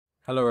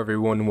Hello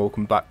everyone and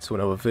welcome back to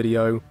another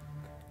video.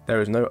 There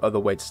is no other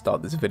way to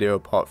start this video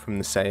apart from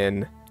the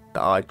saying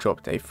that I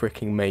dropped a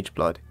freaking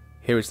Mageblood.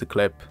 Here is the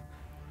clip.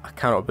 I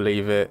cannot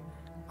believe it.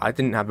 I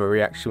didn't have a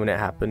reaction when it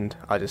happened.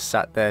 I just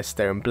sat there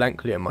staring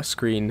blankly at my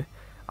screen.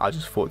 I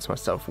just thought to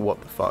myself,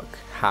 what the fuck?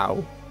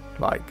 How?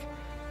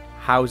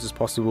 How is this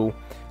possible?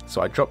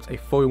 So I dropped a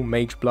foil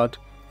Mageblood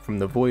from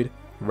the Void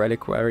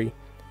Reliquary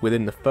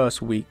within the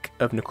first week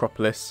of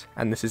Necropolis,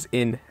 and this is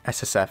in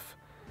SSF.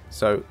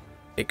 So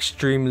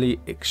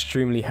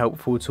extremely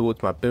helpful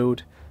towards my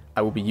build.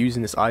 I will be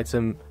using this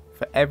item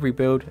for every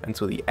build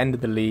until the end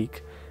of the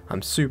league.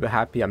 I'm super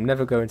happy. I'm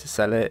never going to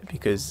sell it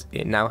because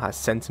it now has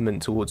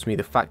sentiment towards me.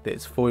 The fact that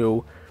it's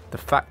foil, the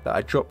fact that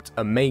I dropped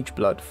a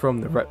Mageblood from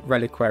the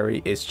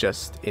Reliquary is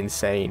just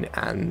insane,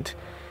 and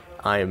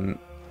I am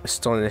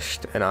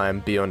astonished and I am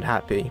beyond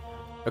happy.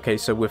 Okay,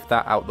 so with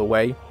that out the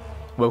way,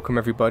 welcome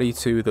everybody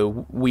to the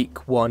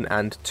week 1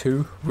 and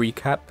 2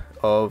 recap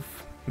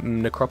of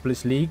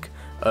Necropolis League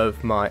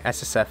of my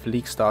SSF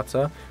League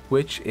starter,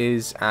 which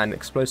is an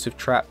explosive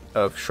Trap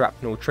of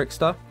Shrapnel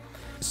Trickster.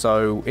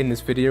 So in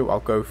this video I'll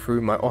go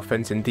through my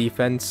offense and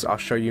defense. I'll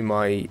show you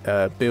my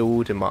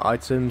build and my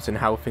items and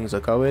how things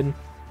are going.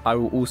 I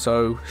will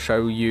also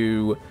show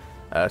you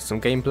some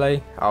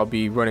gameplay. I'll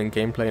be running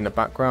gameplay in the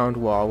background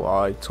while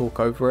I talk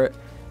over it,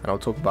 and I'll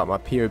talk about my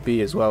POB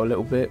as well a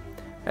little bit.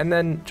 And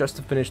then just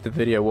to finish the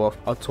video off,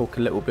 I'll talk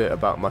a little bit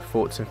about my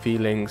thoughts and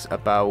feelings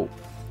about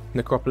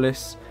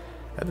Necropolis,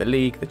 the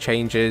league, the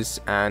changes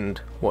and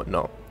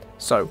whatnot.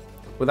 So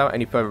without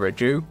any further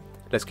ado,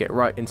 let's get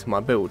right into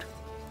my build.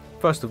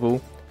 First of all,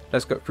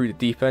 let's go through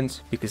the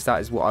defense because that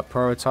is what I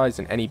prioritize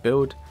in any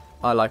build.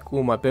 I like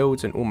all my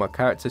builds and all my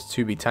characters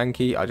to be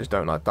tanky. I just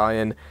don't like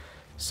dying.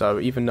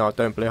 So even though I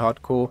don't play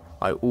hardcore,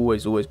 I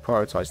always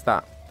prioritize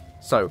that.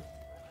 So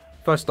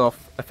first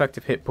off,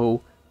 effective hit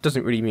pool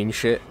doesn't really mean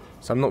shit,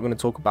 so I'm not going to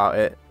talk about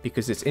it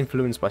because it's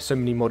influenced by so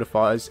many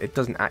modifiers. It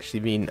doesn't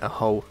actually mean a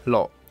whole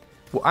lot.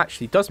 What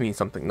actually does mean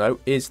something though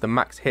is the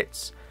max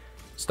hits.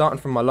 Starting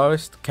from my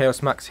lowest,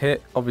 Chaos max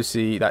hit,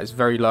 obviously that is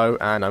very low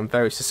and I'm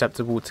very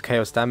susceptible to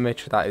Chaos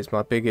damage. That is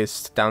my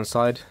biggest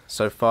downside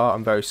so far.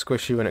 I'm very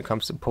squishy when it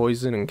comes to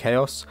poison and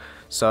Chaos,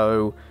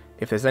 so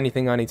if there's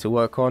anything I need to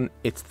work on,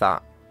 it's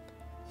that.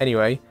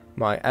 Anyway,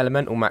 my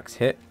elemental max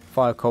hit,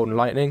 Fire, Cold and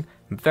Lightning,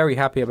 I'm very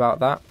happy about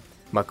that.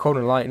 My Cold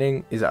and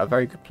Lightning is at a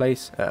very good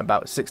place at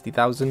about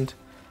 60,000,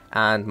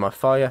 and my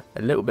Fire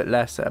a little bit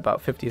less at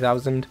about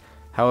 50,000.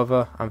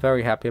 However, I'm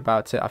very happy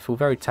about it. I feel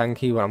very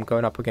tanky when I'm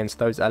going up against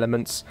those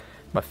elements.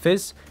 My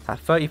Fizz at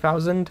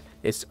 30,000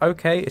 is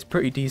okay, it's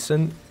pretty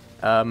decent.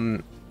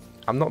 I'm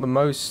not the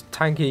most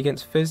tanky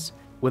against Fizz.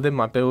 Within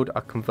my build, I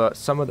convert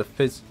some of the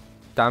Fizz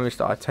damage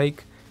that I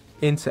take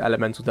into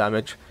elemental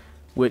damage,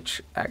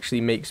 which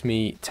actually makes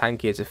me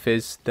tanky as a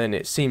Fizz than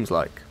it seems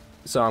like.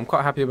 So I'm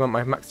quite happy about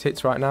my max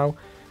hits right now.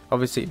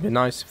 Obviously it'd be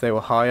nice if they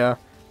were higher,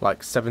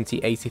 like 70,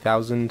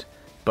 80,000,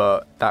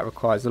 but that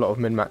requires a lot of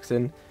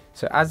min-maxing.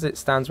 So as it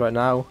stands right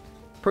now,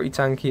 pretty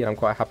tanky and I'm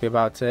quite happy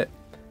about it.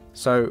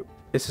 So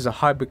this is a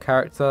hybrid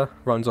character,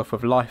 runs off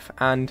of life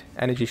and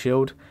energy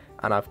shield,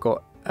 and I've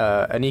got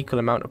an equal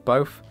amount of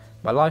both.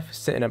 My life is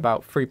sitting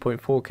about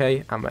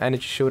 3.4k and my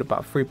energy shield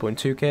about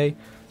 3.2k,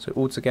 so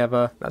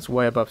altogether that's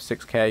way above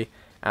 6k,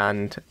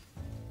 and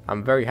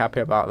I'm very happy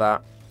about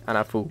that and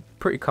I feel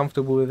pretty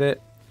comfortable with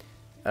it.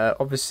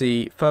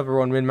 Obviously further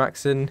on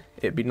min-maxing,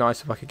 it'd be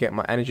nice if I could get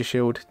my energy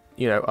shield,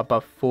 you know,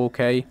 above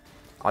 4k.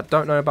 I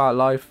don't know about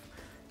life.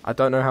 I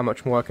don't know how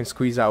much more I can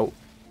squeeze out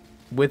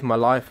with my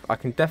life. I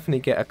can definitely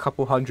get a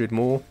couple hundred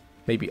more,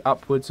 maybe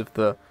upwards of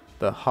the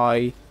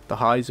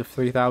highs of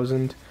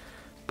 3,000,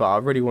 but I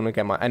really want to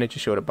get my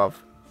energy shield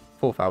above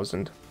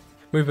 4,000.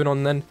 Moving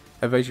on then,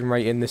 evasion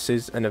rating. This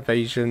is an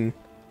evasion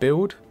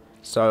build,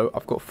 so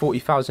I've got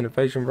 40,000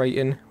 evasion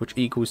rating, which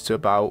equals to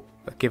about,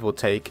 give or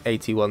take,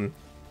 81%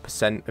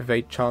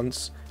 evade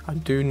chance. I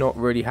do not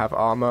really have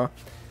armor.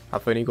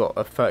 I've only got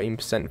a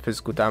 13%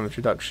 physical damage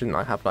reduction.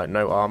 I have like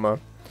no armor,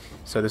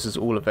 so this is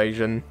all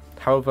evasion.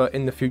 However,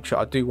 in the future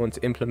I do want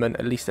to implement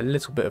at least a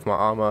little bit of my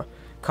armor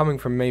coming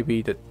from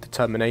maybe the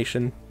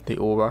determination, the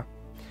aura.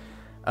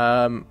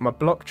 My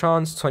block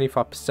chance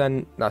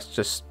 25%, that's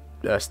just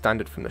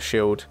standard from the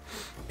shield.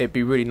 It'd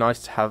be really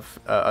nice to have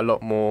a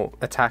lot more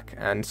attack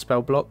and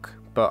spell block,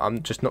 but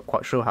I'm just not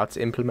quite sure how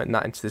to implement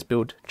that into this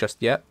build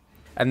just yet.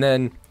 And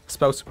then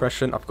spell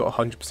suppression, I've got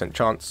a 100%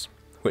 chance,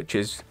 which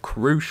is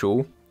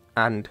crucial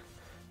and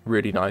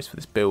really nice for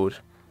this build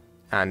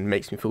and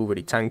makes me feel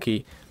really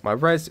tanky. My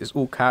res is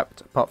all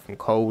capped apart from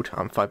cold.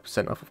 I'm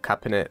 5% off of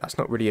capping it. That's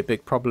not really a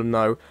big problem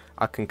though.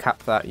 I can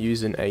cap that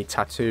using a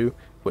tattoo,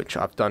 which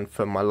I've done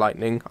for my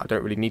lightning. I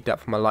don't really need that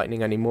for my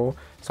lightning anymore,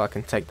 so I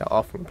can take that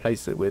off and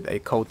replace it with a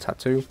cold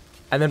tattoo.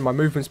 And then my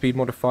movement speed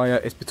modifier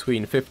is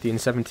between 50 and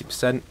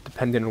 70%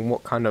 depending on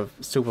what kind of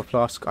silver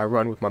flask I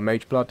run with my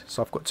Mageblood.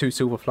 So I've got 2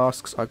 silver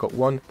flasks. I got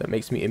one that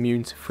makes me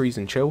immune to freeze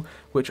and chill,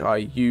 which I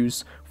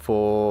use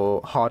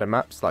for harder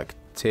maps like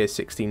tier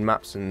 16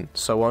 maps and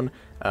so on.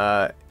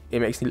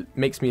 It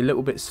makes me a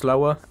little bit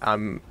slower.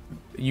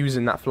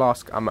 using that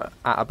flask, I'm at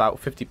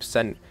about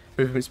 50%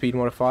 movement speed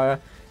modifier,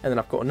 and then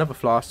I've got another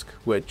flask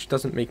which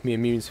doesn't make me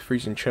immune to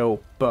freeze and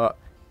chill, but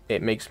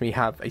it makes me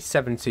have a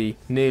 70,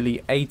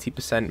 nearly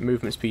 80%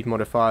 movement speed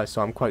modifier,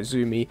 so I'm quite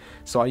zoomy.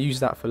 So I use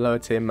that for lower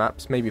tier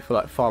maps, maybe for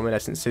like farming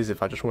essences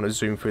if I just want to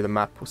zoom through the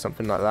map or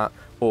something like that,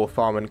 or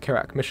farming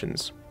Kirak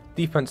missions.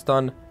 Defense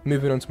done,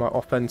 moving on to my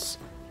offense.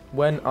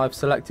 When I've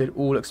selected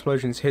all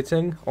explosions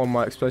hitting on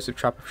my explosive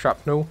Trap of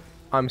Shrapnel,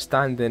 I'm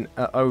standing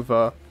at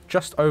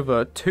just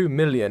over 2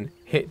 million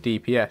hit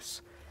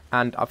DPS,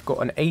 and I've got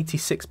an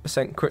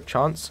 86% crit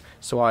chance,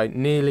 so I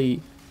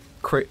nearly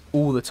crit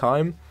all the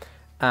time,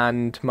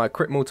 and my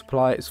crit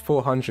multiplier is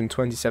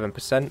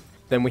 427%.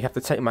 Then we have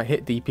to take my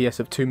hit DPS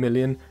of 2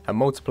 million and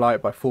multiply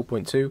it by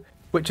 4.2,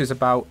 which is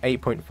about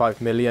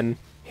 8.5 million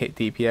hit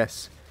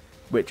DPS,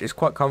 which is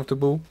quite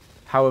comfortable.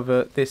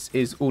 However, this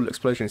is all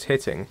explosions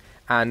hitting,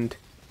 and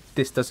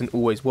this doesn't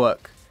always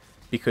work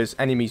because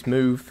enemies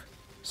move,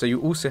 so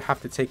you also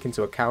have to take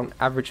into account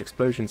average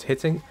explosions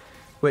hitting,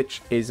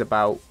 which is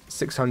about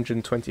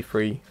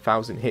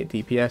 623,000 hit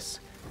DPS.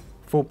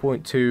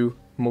 4.2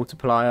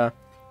 multiplier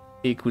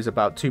equals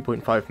about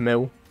 2.5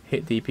 mil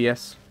hit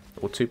DPS,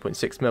 or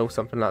 2.6 mil,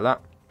 something like that,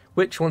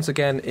 which once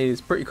again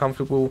is pretty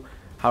comfortable.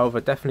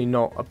 However, definitely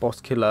not a boss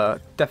killer,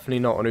 definitely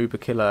not an uber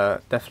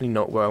killer, definitely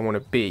not where I want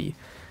to be.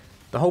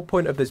 The whole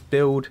point of this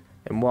build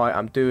and why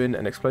I'm doing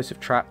an explosive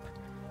trap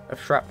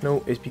of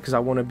shrapnel is because I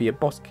want to be a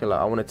boss killer.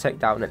 I want to take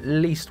down at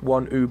least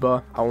one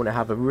uber. I want to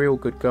have a real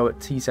good go at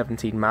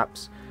T17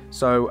 maps.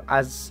 So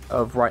as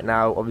of right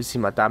now, obviously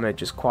my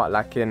damage is quite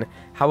lacking.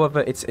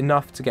 However, it's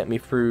enough to get me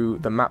through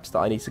the maps that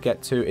I need to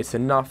get to. It's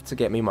enough to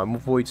get me my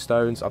void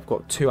stones. I've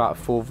got 2 out of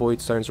 4 void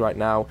stones right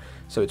now,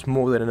 so it's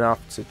more than enough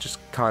to just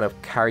kind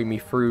of carry me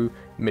through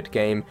mid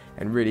game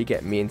and really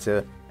get me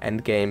into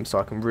end game, so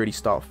I can really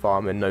start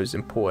farming those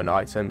important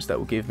items that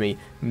will give me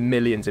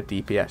millions of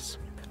DPS.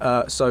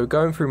 So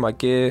going through my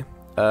gear,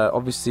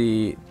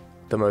 obviously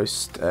the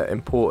most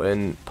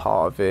important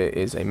part of it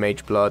is a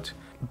Mageblood,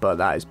 but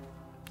that is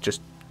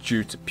just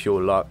due to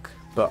pure luck.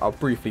 But I'll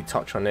briefly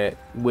touch on it.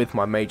 With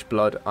my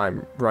Mageblood,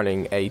 I'm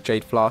running a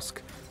Jade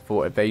Flask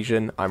for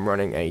evasion, I'm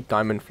running a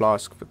Diamond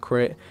Flask for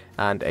crit,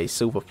 and a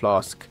Silver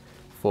Flask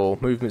for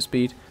movement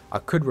speed. I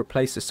could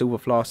replace the Silver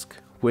Flask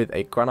with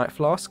a Granite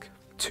Flask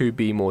to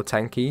be more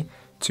tanky,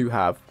 to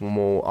have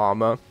more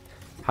armor.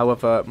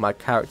 However, my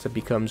character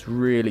becomes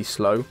really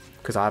slow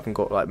because I haven't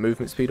got like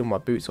movement speed on my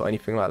boots or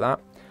anything like that,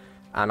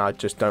 and I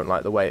just don't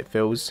like the way it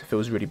feels. It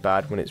feels really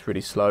bad when it's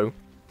really slow.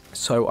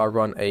 So I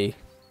run a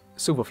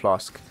Silver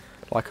Flask,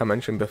 like I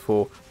mentioned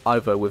before,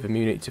 either with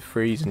immunity to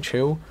freeze and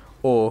chill,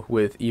 or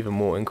with even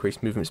more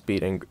increased movement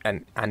speed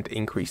and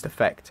increased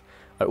effect.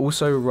 I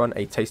also run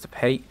a Taste of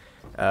Hate.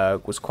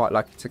 Was quite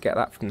lucky to get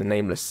that from the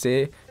Nameless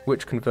Seer,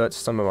 which converts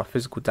some of my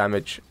physical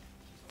damage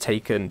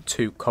taken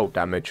to cold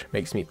damage,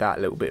 makes me that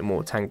little bit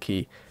more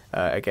tanky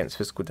against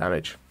physical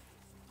damage.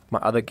 My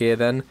other gear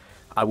then,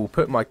 I will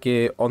put my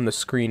gear on the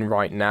screen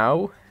right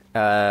now.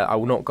 I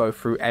will not go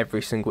through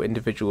every single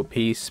individual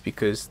piece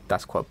because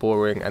that's quite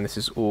boring and this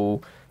is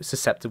all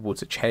susceptible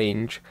to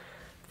change.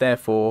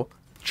 Therefore,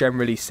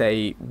 generally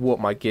say what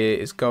my gear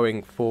is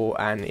going for,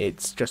 and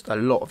it's just a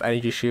lot of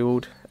energy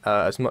shield,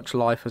 as much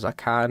life as I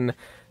can,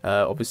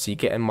 obviously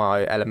getting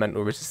my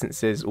elemental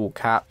resistances all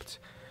capped.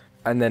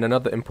 And then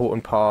another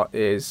important part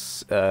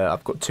is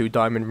I've got 2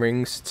 diamond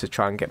rings to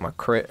try and get my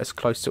crit as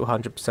close to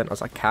 100%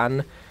 as I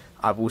can.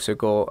 I've also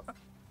got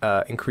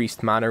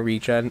increased mana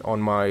regen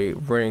on my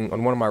ring,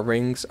 on one of my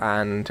rings,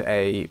 and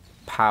a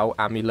POW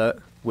amulet,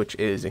 which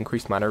is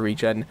increased mana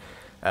regen,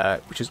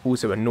 which is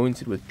also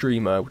anointed with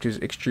Dreamer, which is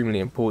extremely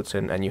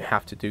important, and you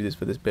have to do this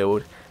for this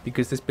build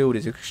because this build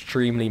is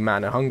extremely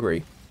mana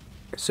hungry.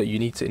 So you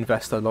need to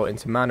invest a lot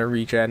into mana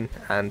regen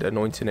and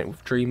anointing it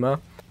with Dreamer.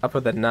 Other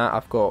than that,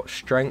 I've got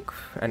strength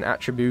and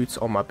attributes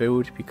on my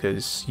build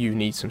because you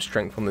need some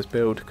strength on this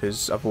build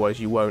because otherwise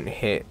you won't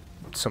hit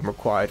some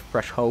required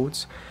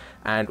thresholds.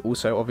 And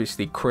also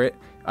obviously crit,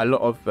 a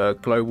lot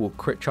of global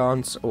crit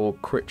chance or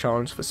crit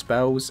chance for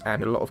spells,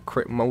 and a lot of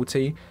crit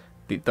multi.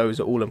 Those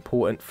are all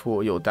important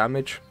for your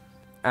damage.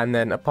 And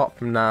then apart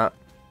from that,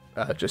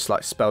 just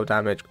like spell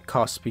damage,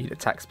 cast speed,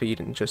 attack speed,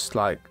 and just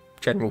like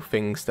general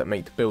things that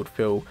make the build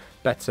feel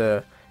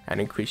better and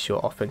increase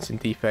your offense and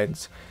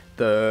defense.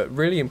 The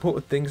really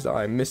important things that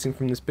I'm missing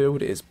from this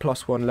build is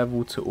 +1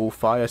 level to all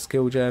fire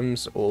skill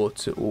gems or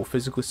to all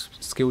physical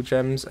skill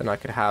gems, and I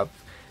could have,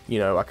 you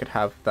know, I could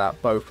have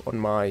that both on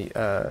my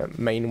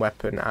main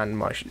weapon and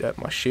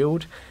my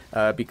shield,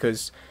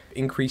 because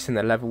increasing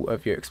the level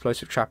of your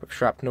explosive Trap of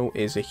Shrapnel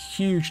is a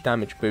huge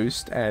damage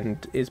boost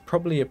and is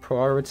probably a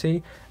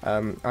priority.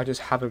 I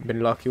just haven't been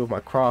lucky with my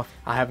craft.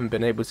 I haven't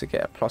been able to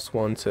get a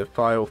 +1 to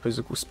fire or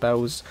physical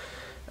spells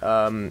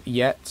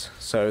yet,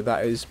 so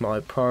that is my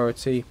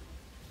priority.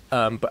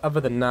 But other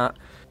than that,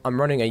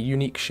 I'm running a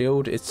unique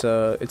shield. It's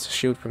a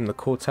shield from the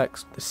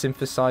Cortex, the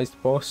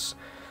synthesized boss,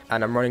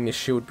 and I'm running this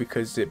shield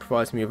because it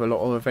provides me with a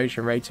lot of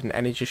evasion rate and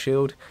energy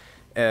shield.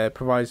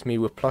 Provides me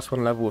with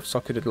 +1 level of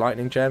socketed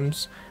lightning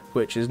gems,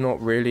 which is not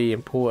really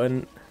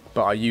important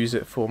but I use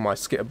it for my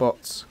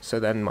skitterbots, so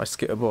then my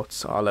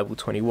skitterbots are level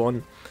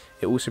 21.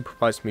 It also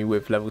provides me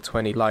with level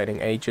 20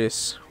 lightning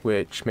aegis,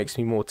 which makes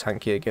me more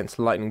tanky against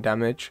lightning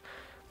damage,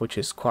 which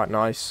is quite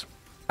nice.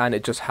 And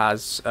it just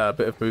has a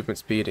bit of movement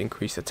speed,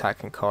 increased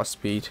attack and cast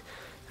speed,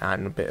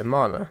 and a bit of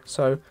mana,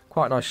 so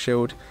quite a nice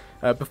shield.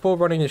 Before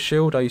running a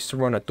shield, I used to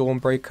run a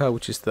Dawnbreaker,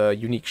 which is the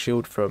unique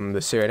shield from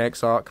the Syrian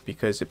Exarch,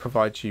 because it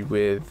provides you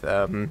with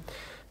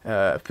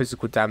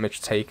physical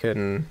damage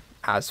taken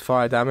as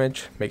fire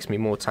damage, makes me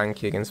more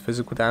tanky against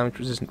physical damage,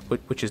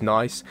 which is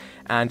nice,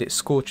 and it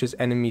scorches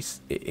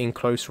enemies in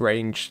close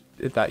range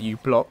that you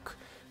block,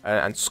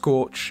 and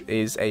Scorch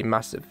is a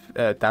massive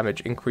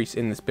damage increase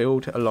in this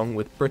build along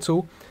with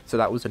Brittle, so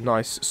that was a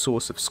nice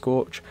source of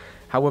Scorch.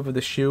 However,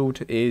 the shield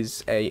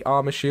is a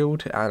armor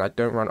shield, and I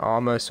don't run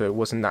armor, so it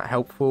wasn't that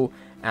helpful,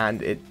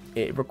 and it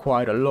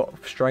required a lot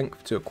of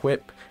strength to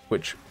equip,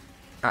 which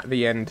at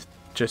the end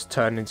just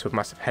turned into a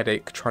massive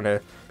headache trying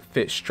to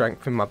fit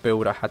strength in my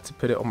build. I had to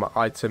put it on my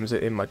items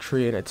in my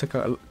tree, and it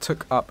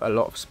took up a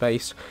lot of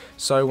space.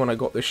 So when I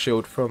got this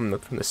shield from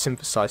the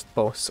synthesized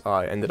boss,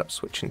 I ended up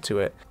switching to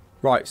it.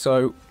 Right,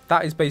 so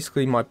that is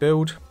basically my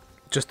build.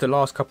 Just the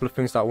last couple of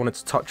things that I wanted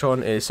to touch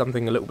on is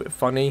something a little bit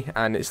funny,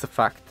 and it's the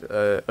fact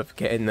of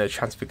getting the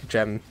Transfigure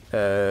Gem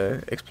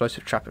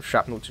Explosive Trap of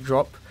Shrapnel to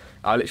drop.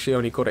 I literally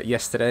only got it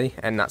yesterday,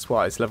 and that's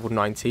why it's level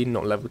 19,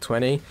 not level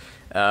 20,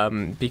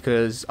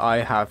 because I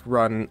have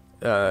run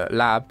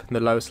lab, the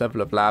lowest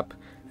level of lab,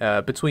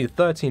 between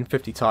 30 and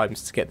 50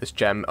 times to get this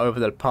gem over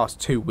the past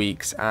 2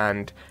 weeks,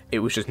 and it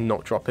was just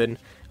not dropping.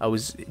 I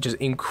was just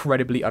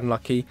incredibly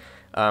unlucky.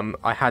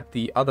 I had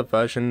the other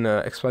version,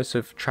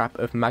 Explosive Trap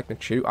of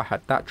Magnitude. I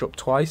had that drop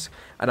twice,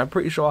 and I'm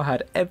pretty sure I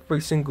had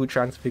every single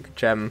Transfigure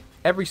Gem,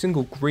 every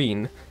single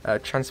green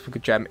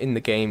Transfigure Gem in the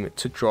game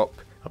to drop,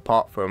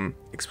 apart from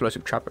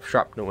Explosive Trap of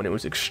Shrapnel, and it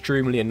was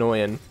extremely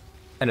annoying.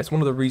 And it's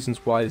one of the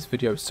reasons why this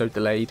video is so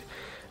delayed.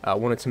 I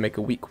wanted to make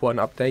a week 1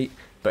 update,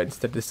 but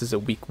instead this is a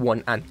week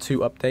 1 and 2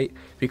 update,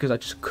 because I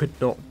just could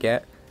not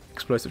get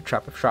Explosive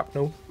Trap of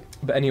Shrapnel.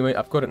 But anyway,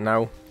 I've got it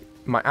now.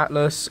 My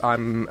Atlas,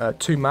 I'm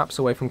 2 maps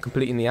away from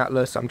completing the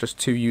Atlas. I'm just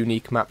 2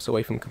 unique maps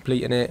away from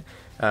completing it,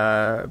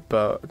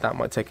 but that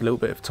might take a little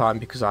bit of time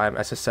because I am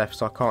SSF,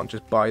 so I can't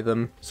just buy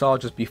them. So I'll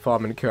just be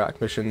farming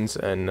Kirak missions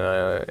and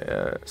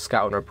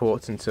scouting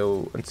reports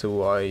until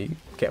I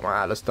get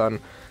my Atlas done.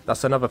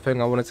 That's another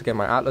thing, I wanted to get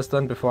my Atlas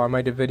done before I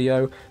made a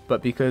video,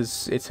 but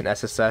because it's an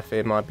SSF,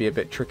 it might be a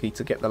bit tricky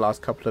to get the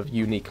last couple of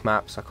unique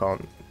maps. I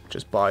can't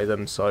just buy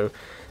them, so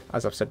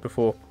as I've said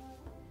before.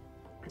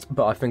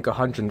 But I think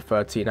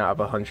 113 out of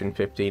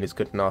 115 is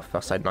good enough.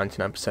 That's like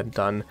 99%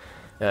 done.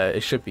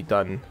 It should be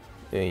done,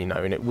 you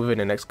know, within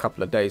the next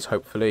couple of days,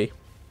 hopefully.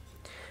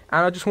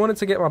 And I just wanted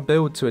to get my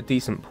build to a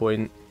decent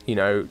point, you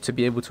know, to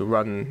be able to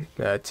run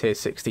tier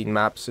 16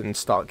 maps and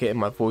start getting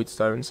my void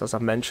stones. As I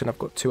mentioned, I've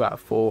got 2 out of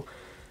 4,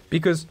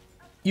 because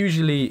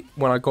usually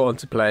when I got on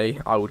to play,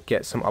 I would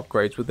get some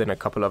upgrades within a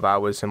couple of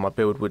hours and my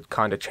build would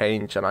kind of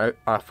change. And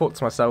I thought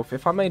to myself,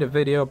 if I made a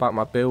video about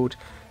my build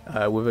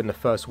within the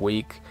first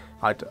week,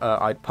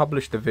 I'd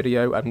publish the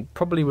video, and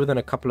probably within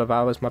a couple of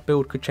hours my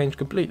build could change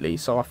completely.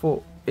 So I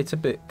thought it's a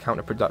bit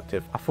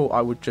counterproductive. I thought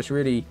I would just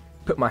really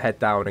put my head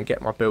down and get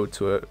my build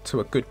to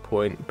a good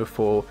point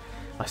before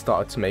I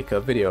started to make a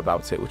video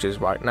about it, which is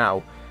right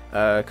now.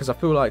 Because I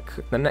feel like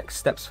the next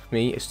steps for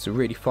me is to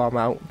really farm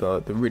out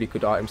the really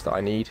good items that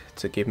I need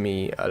to give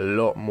me a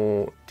lot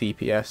more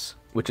DPS,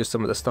 which is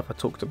some of the stuff I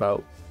talked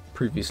about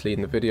previously in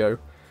the video.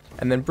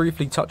 And then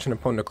briefly touching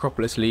upon the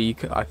Acropolis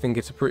League, I think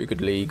it's a pretty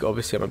good league.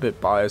 Obviously I'm a bit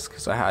biased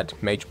because I had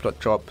Mageblood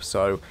drop,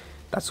 so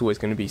that's always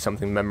going to be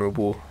something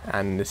memorable,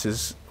 and this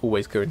is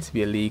always going to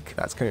be a league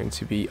that's going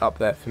to be up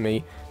there for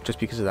me just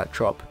because of that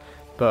drop.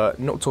 But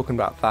not talking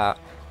about that,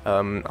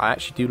 I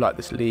actually do like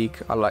this league.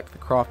 I like the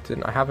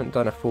crafting. I haven't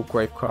done a full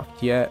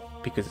Gravecraft yet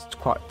because it's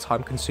quite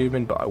time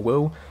consuming, but I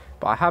will.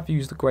 But I have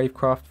used the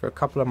Gravecraft for a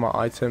couple of my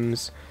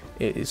items.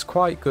 It is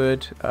quite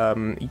good.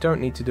 You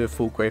don't need to do a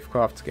full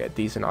Gravecraft to get a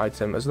decent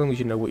item, as long as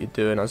you know what you're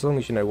doing, as long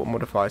as you know what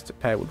modifiers to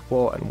pair with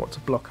what and what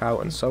to block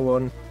out and so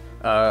on.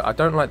 I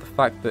don't like the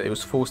fact that it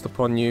was forced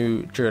upon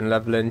you during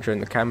leveling, during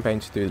the campaign,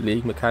 to do the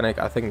league mechanic.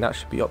 I think that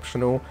should be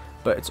optional,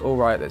 but it's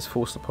alright that it's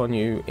forced upon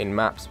you in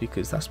maps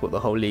because that's what the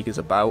whole league is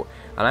about.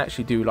 And I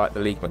actually do like the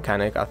league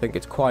mechanic. I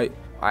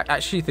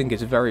actually think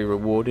it's very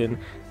rewarding.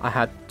 I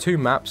had 2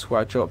 maps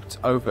where I dropped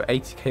over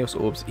 80 Chaos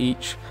Orbs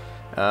each,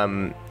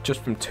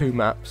 just from 2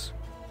 maps,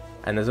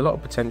 and there's a lot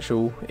of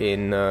potential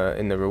in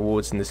the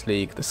rewards in this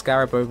league. The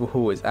Scarab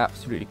overhaul is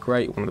absolutely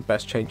great, one of the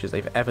best changes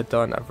they've ever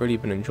done. I've really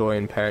been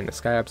enjoying pairing the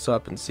Scarabs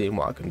up and seeing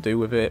what I can do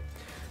with it.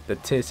 The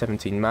tier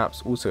 17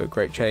 maps, also a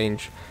great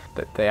change.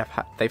 That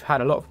they've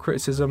had a lot of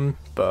criticism,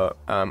 but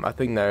I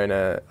think they're in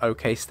a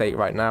okay state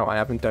right now. I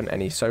haven't done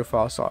any so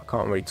far, so I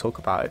can't really talk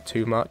about it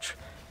too much,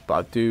 but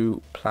I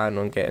do plan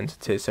on getting to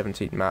tier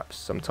 17 maps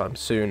sometime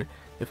soon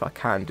if I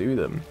can do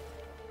them.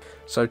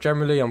 So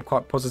generally I'm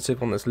quite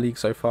positive on this league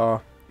so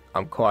far.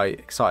 I'm quite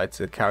excited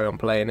to carry on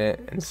playing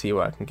it and see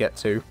where I can get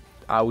to.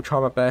 I will try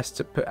my best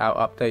to put out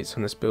updates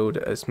on this build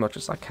as much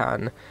as I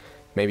can,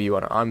 maybe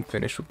when I'm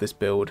finished with this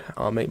build,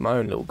 I'll make my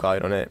own little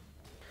guide on it.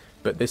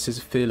 But this is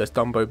Fearless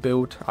Dumbo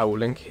build. I will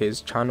link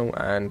his channel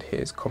and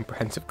his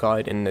comprehensive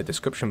guide in the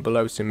description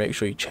below, so make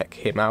sure you check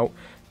him out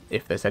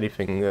if there's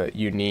anything that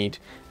you need.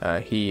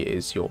 He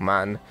is your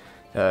man.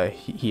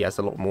 He has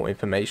a lot more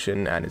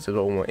information and is a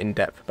lot more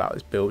in-depth about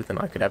his build than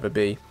I could ever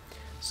be,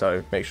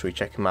 so make sure you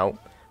check him out.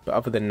 But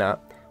other than that,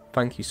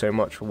 thank you so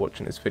much for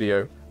watching this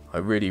video. I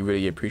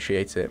really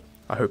appreciate it.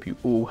 I hope you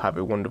all have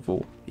a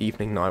wonderful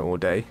evening, night or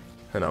day,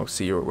 and I'll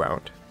see you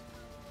around.